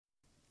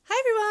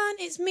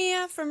it's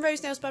Mia from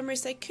Rose Nails by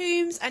Marissa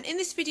Coombs, and in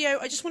this video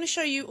I just want to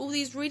show you all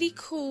these really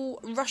cool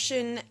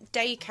Russian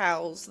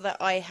decals that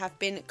I have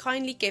been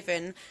kindly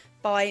given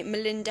by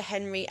Melinda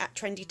Henry at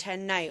Trendy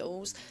 10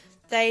 Nails.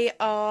 They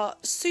are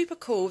super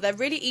cool, they're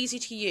really easy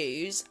to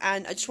use,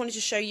 and I just wanted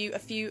to show you a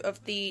few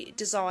of the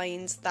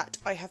designs that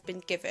I have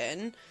been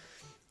given.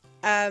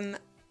 They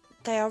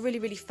are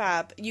really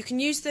fab. You can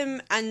use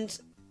them and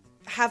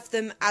have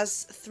them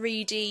as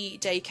 3D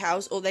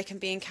decals, or they can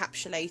be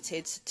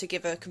encapsulated to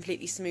give a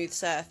completely smooth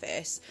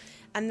surface,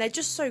 and they're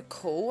just so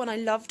cool. And I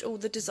loved all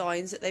the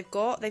designs that they've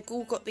got. They've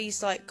all got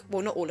these, like,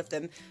 well, not all of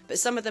them, but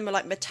some of them are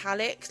like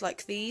metallic,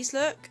 like these.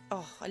 Look,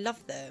 oh, I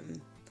love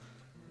them.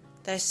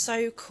 They're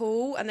so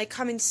cool, and they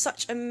come in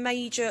such a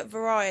major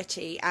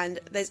variety, and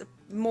there's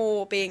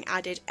more being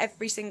added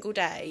every single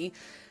day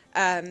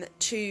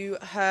to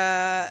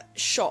her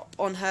shop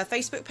on her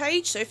Facebook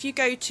page. So if you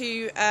go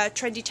to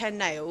Trendy 10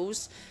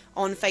 Nails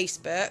on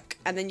Facebook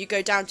and then you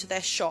go down to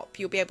their shop,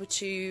 you'll be able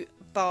to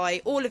buy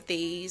all of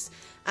these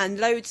and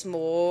loads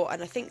more,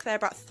 and I think they're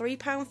about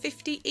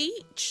 £3.50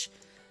 each,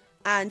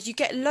 and you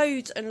get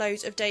loads and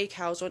loads of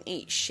decals on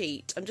each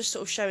sheet. I'm just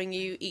sort of showing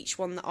you each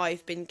one that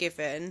I've been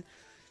given.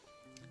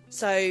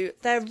 So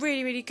they're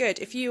really good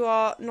if you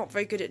are not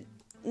very good at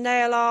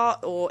nail art,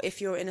 or if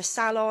you're in a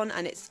salon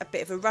and it's a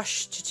bit of a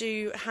rush to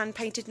do hand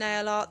painted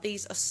nail art.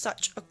 These are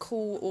such a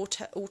cool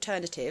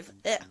alternative.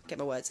 Get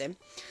my words in.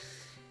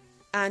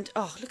 And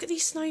oh, look at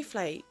these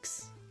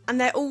snowflakes,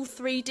 and they're all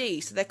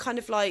 3D, so they're kind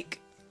of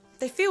like,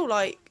 they feel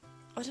like,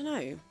 I don't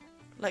know,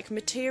 like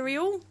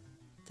material.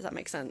 Does that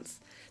make sense?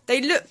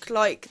 They look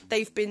like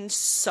they've been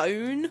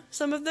sewn,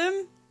 some of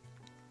them.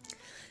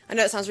 I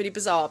know it sounds really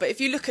bizarre, but if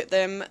you look at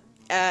them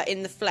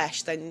in the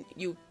flesh, then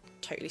you'll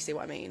totally see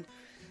what I mean.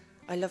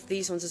 I love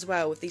these ones as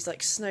well, with these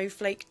like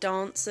snowflake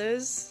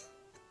dancers.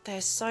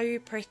 They're so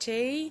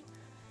pretty.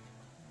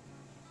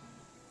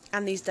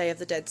 And these Day of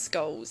the Dead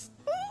skulls.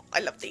 Oh,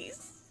 I love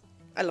these.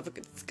 I love a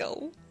good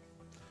skull.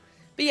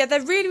 But yeah,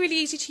 they're really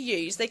easy to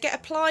use. They get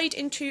applied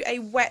into a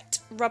wet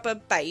rubber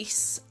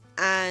base,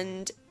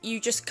 and you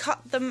just cut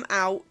them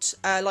out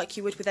like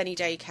you would with any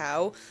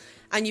decal,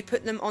 and you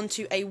put them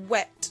onto a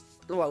wet,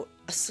 well,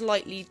 a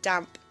slightly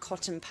damp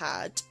cotton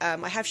pad.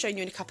 I have shown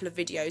you in a couple of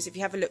videos. If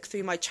you have a look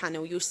through my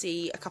channel, you'll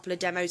see a couple of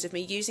demos of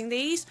me using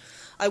these.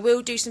 I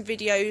will do some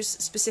videos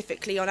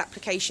specifically on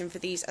application for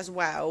these as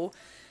well.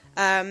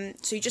 So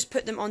you just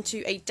put them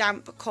onto a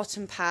damp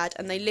cotton pad,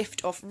 and they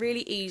lift off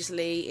really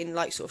easily in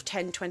like sort of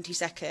 10-20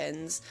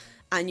 seconds,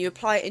 and you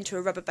apply it into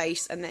a rubber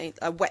base, and then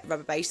a wet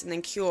rubber base, and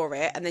then cure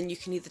it, and then you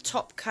can either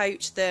top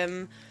coat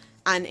them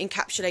and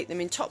encapsulate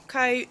them in top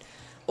coat,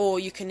 or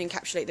you can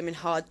encapsulate them in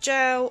hard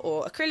gel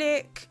or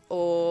acrylic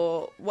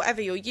or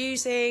whatever you're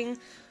using,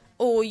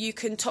 or you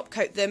can top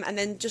coat them and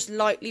then just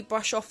lightly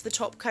brush off the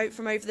top coat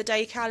from over the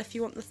decal if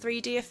you want the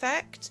 3D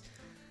effect.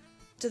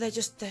 So they're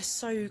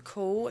so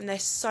cool, and they're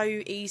so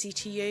easy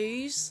to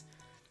use.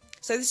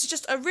 So this is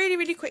just a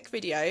really quick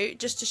video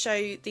just to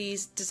show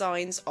these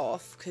designs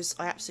off, because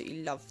I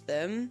absolutely love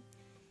them.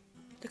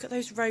 Look at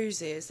those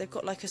roses, they've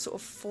got like a sort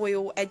of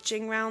foil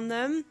edging around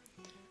them.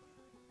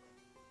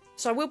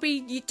 So I will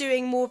be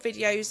doing more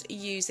videos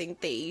using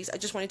these. I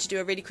just wanted to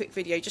do a really quick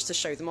video just to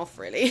show them off,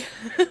 really.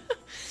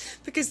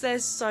 Because they're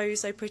so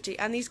pretty.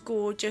 And these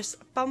gorgeous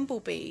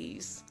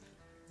bumblebees.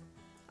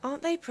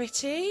 Aren't they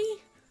pretty?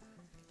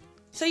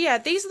 So yeah,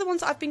 these are the ones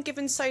that I've been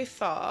given so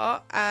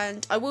far.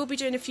 And I will be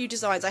doing a few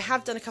designs. I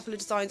have done a couple of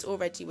designs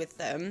already with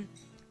them,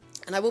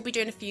 and I will be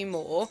doing a few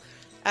more.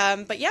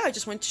 But yeah, I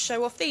just wanted to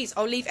show off these.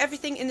 I'll leave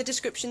everything in the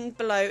description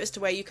below as to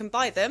where you can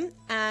buy them.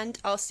 And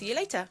I'll see you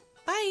later.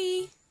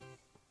 Bye!